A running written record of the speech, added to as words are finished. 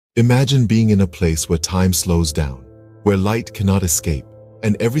Imagine being in a place where time slows down, where light cannot escape,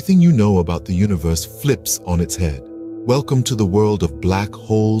 and everything you know about the universe flips on its head. Welcome to the world of black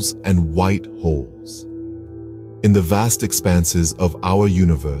holes and white holes. In the vast expanses of our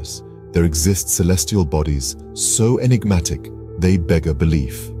universe, there exist celestial bodies so enigmatic they beggar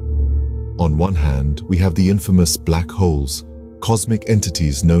belief. On one hand, we have the infamous black holes, cosmic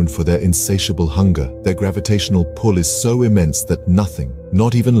entities known for their insatiable hunger. Their gravitational pull is so immense that nothing,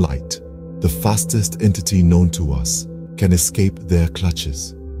 not even light, the fastest entity known to us, can escape their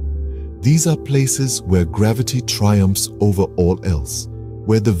clutches. These are places where gravity triumphs over all else,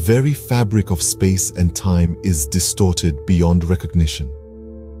 where the very fabric of space and time is distorted beyond recognition.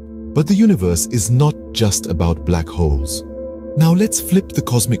 But the universe is not just about black holes. Now let's flip the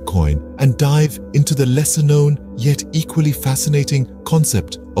cosmic coin and dive into the lesser-known yet equally fascinating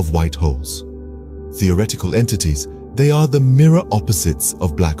concept of white holes. Theoretical entities, they are the mirror opposites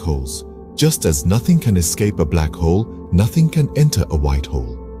of black holes. Just as nothing can escape a black hole, nothing can enter a white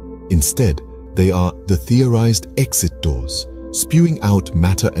hole. Instead, they are the theorized exit doors, spewing out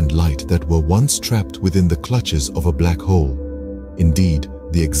matter and light that were once trapped within the clutches of a black hole. Indeed,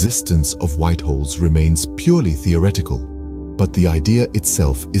 the existence of white holes remains purely theoretical. But the idea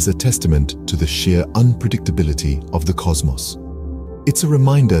itself is a testament to the sheer unpredictability of the cosmos. It's a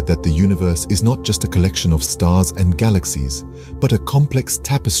reminder that the universe is not just a collection of stars and galaxies, but a complex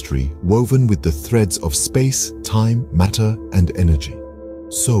tapestry woven with the threads of space, time, matter, and energy.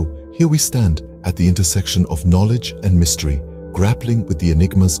 So, here we stand at the intersection of knowledge and mystery, grappling with the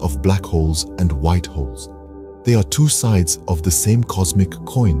enigmas of black holes and white holes. They are two sides of the same cosmic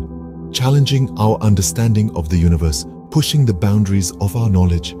coin, challenging our understanding of the universe, pushing the boundaries of our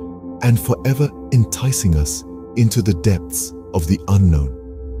knowledge, and forever enticing us into the depths of the unknown.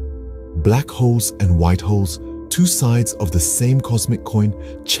 Black holes and white holes, two sides of the same cosmic coin,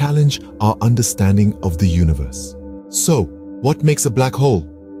 challenge our understanding of the universe. So, what makes a black hole?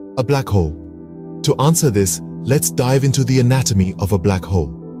 A black hole. To answer this, let's dive into the anatomy of a black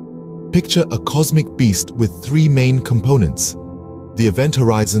hole. Picture a cosmic beast with three main components: the event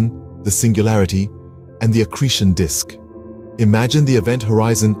horizon, the singularity, and the accretion disk. Imagine the event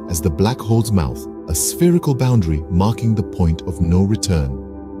horizon as the black hole's mouth, a spherical boundary marking the point of no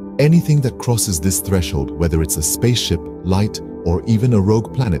return. Anything that crosses this threshold, whether it's a spaceship, light, or even a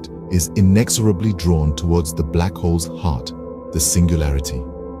rogue planet, is inexorably drawn towards the black hole's heart, the singularity.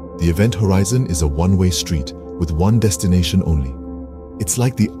 The event horizon is a one-way street with one destination only. It's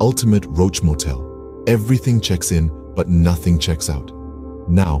like the ultimate roach motel. Everything checks in, but nothing checks out.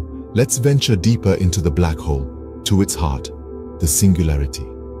 Now, let's venture deeper into the black hole, to its heart, the singularity.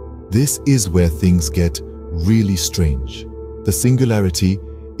 This is where things get really strange. The singularity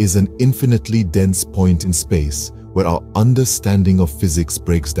is an infinitely dense point in space where our understanding of physics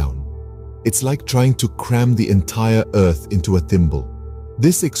breaks down. It's like trying to cram the entire Earth into a thimble.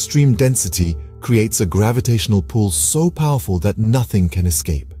 This extreme density creates a gravitational pull so powerful that nothing can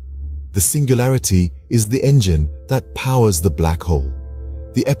escape. The singularity is the engine that powers the black hole,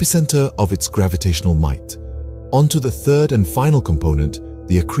 the epicenter of its gravitational might. Onto the third and final component,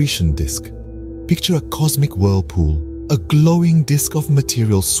 the accretion disk. Picture a cosmic whirlpool, a glowing disk of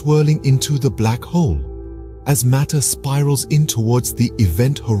material swirling into the black hole. As matter spirals in towards the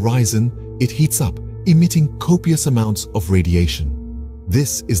event horizon, it heats up, emitting copious amounts of radiation.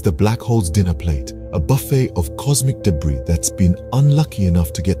 This is the black hole's dinner plate, a buffet of cosmic debris that's been unlucky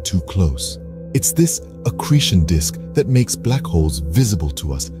enough to get too close. It's this accretion disk that makes black holes visible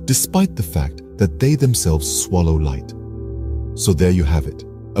to us, despite the fact that they themselves swallow light. So there you have it.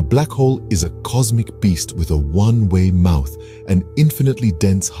 A black hole is a cosmic beast with a one-way mouth, an infinitely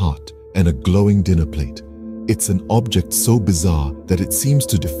dense heart, and a glowing dinner plate. It's an object so bizarre that it seems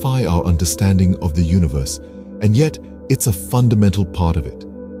to defy our understanding of the universe, and yet it's a fundamental part of it.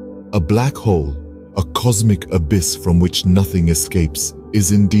 A black hole, a cosmic abyss from which nothing escapes,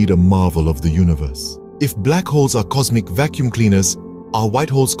 is indeed a marvel of the universe. If black holes are cosmic vacuum cleaners, are white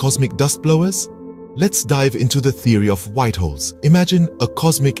holes cosmic dust blowers? Let's dive into the theory of white holes. Imagine a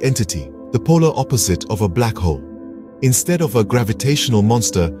cosmic entity, the polar opposite of a black hole. Instead of a gravitational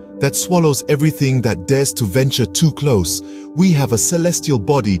monster that swallows everything that dares to venture too close, we have a celestial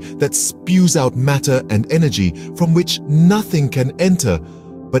body that spews out matter and energy from which nothing can enter,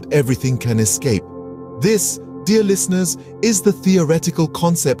 but everything can escape. This, dear listeners, is the theoretical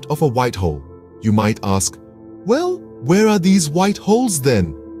concept of a white hole. You might ask, well, where are these white holes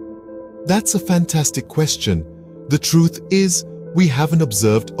then? That's a fantastic question. The truth is, we haven't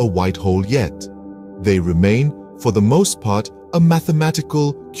observed a white hole yet. They remain, for the most part, a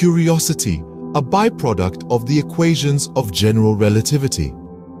mathematical curiosity, a byproduct of the equations of general relativity.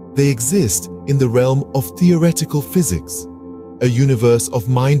 They exist in the realm of theoretical physics, a universe of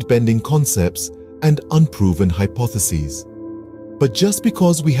mind-bending concepts and unproven hypotheses. But just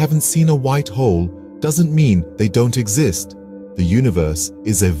because we haven't seen a white hole doesn't mean they don't exist. The universe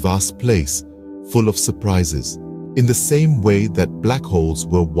is a vast place, full of surprises. In the same way that black holes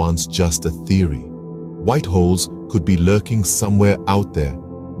were once just a theory, white holes could be lurking somewhere out there,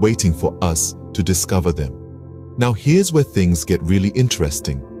 waiting for us to discover them. Now here's where things get really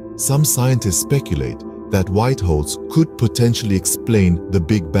interesting. Some scientists speculate that white holes could potentially explain the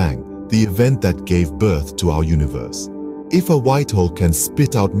Big Bang, the event that gave birth to our universe. If a white hole can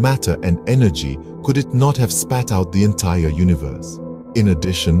spit out matter and energy, could it not have spat out the entire universe? In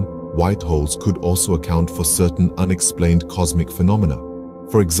addition, white holes could also account for certain unexplained cosmic phenomena.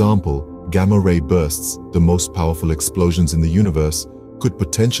 For example, gamma-ray bursts, the most powerful explosions in the universe, could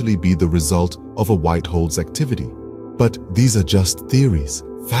potentially be the result of a white hole's activity. But these are just theories,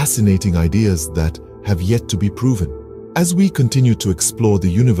 fascinating ideas that have yet to be proven. As we continue to explore the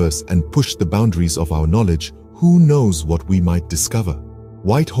universe and push the boundaries of our knowledge, who knows what we might discover?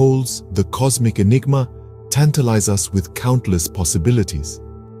 White holes, the cosmic enigma, tantalize us with countless possibilities.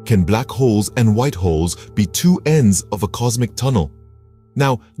 Can black holes and white holes be two ends of a cosmic tunnel?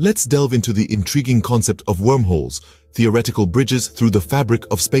 Now, let's delve into the intriguing concept of wormholes, theoretical bridges through the fabric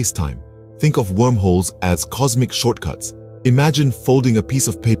of spacetime. Think of wormholes as cosmic shortcuts. Imagine folding a piece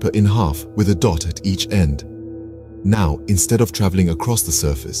of paper in half with a dot at each end. Now, instead of traveling across the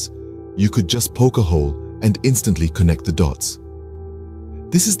surface, you could just poke a hole and instantly connect the dots.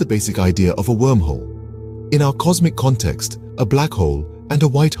 This is the basic idea of a wormhole. In our cosmic context, a black hole and a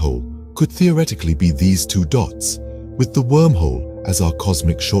white hole could theoretically be these two dots, with the wormhole as our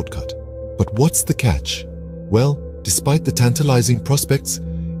cosmic shortcut. But what's the catch? Well, despite the tantalizing prospects,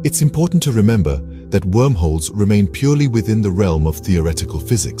 it's important to remember that wormholes remain purely within the realm of theoretical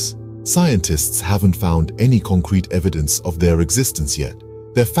physics. Scientists haven't found any concrete evidence of their existence yet.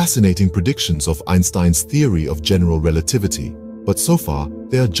 They're fascinating predictions of Einstein's theory of general relativity, but so far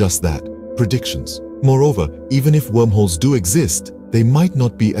they are just that, predictions. Moreover, even if wormholes do exist, they might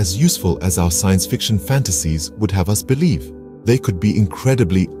not be as useful as our science fiction fantasies would have us believe. They could be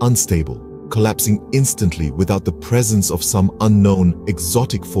incredibly unstable, collapsing instantly without the presence of some unknown,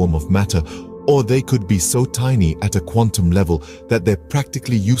 exotic form of matter, or they could be so tiny at a quantum level that they're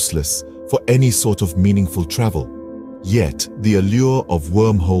practically useless for any sort of meaningful travel. Yet, the allure of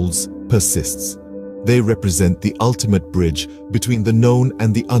wormholes persists. They represent the ultimate bridge between the known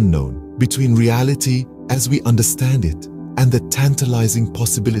and the unknown, between reality as we understand it and the tantalizing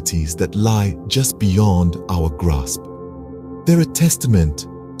possibilities that lie just beyond our grasp. They're a testament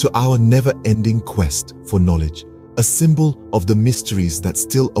to our never-ending quest for knowledge, a symbol of the mysteries that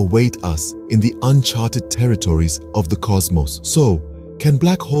still await us in the uncharted territories of the cosmos. So, can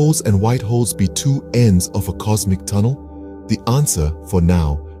black holes and white holes be two ends of a cosmic tunnel? The answer, for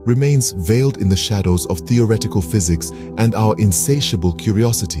now, remains veiled in the shadows of theoretical physics and our insatiable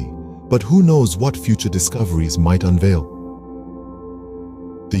curiosity. But who knows what future discoveries might unveil?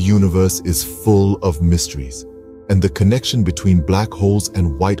 The universe is full of mysteries, and the connection between black holes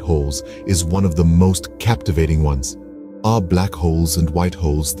and white holes is one of the most captivating ones. Are black holes and white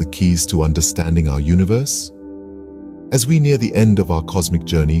holes the keys to understanding our universe? As we near the end of our cosmic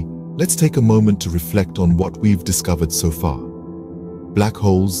journey, let's take a moment to reflect on what we've discovered so far. Black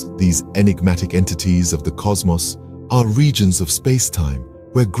holes, these enigmatic entities of the cosmos, are regions of space-time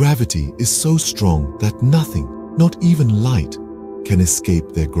where gravity is so strong that nothing, not even light, can escape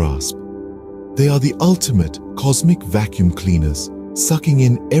their grasp. They are the ultimate cosmic vacuum cleaners, sucking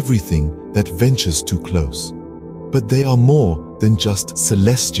in everything that ventures too close. But they are more than just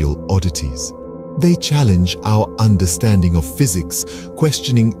celestial oddities. They challenge our understanding of physics,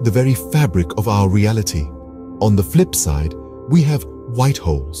 questioning the very fabric of our reality. On the flip side, we have white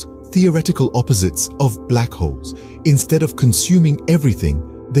holes, theoretical opposites of black holes. Instead of consuming everything,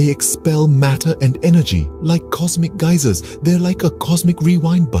 they expel matter and energy like cosmic geysers. They're like a cosmic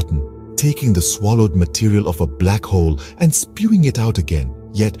rewind button, taking the swallowed material of a black hole and spewing it out again.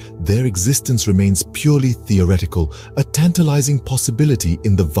 Yet their existence remains purely theoretical, a tantalizing possibility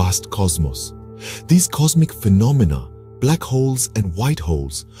in the vast cosmos. These cosmic phenomena, black holes and white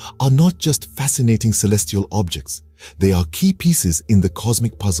holes, are not just fascinating celestial objects. They are key pieces in the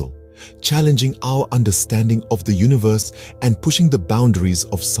cosmic puzzle, challenging our understanding of the universe and pushing the boundaries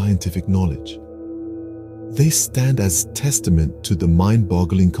of scientific knowledge. They stand as testament to the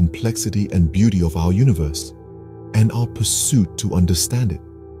mind-boggling complexity and beauty of our universe and our pursuit to understand it.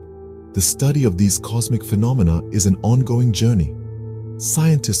 The study of these cosmic phenomena is an ongoing journey.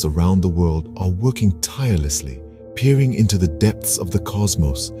 Scientists around the world are working tirelessly, peering into the depths of the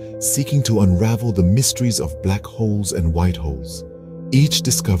cosmos, seeking to unravel the mysteries of black holes and white holes. Each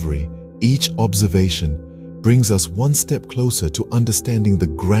discovery, each observation, brings us one step closer to understanding the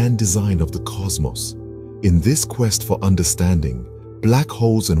grand design of the cosmos. In this quest for understanding, black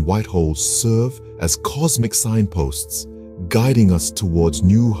holes and white holes serve as cosmic signposts, guiding us towards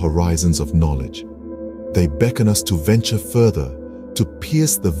new horizons of knowledge. They beckon us to venture further, to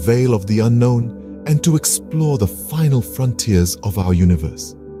pierce the veil of the unknown, and to explore the final frontiers of our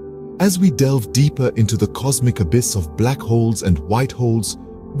universe. As we delve deeper into the cosmic abyss of black holes and white holes,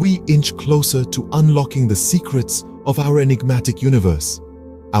 we inch closer to unlocking the secrets of our enigmatic universe.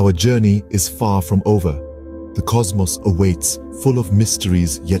 Our journey is far from over. The cosmos awaits, full of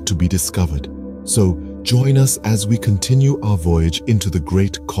mysteries yet to be discovered. So join us as we continue our voyage into the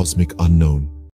great cosmic unknown.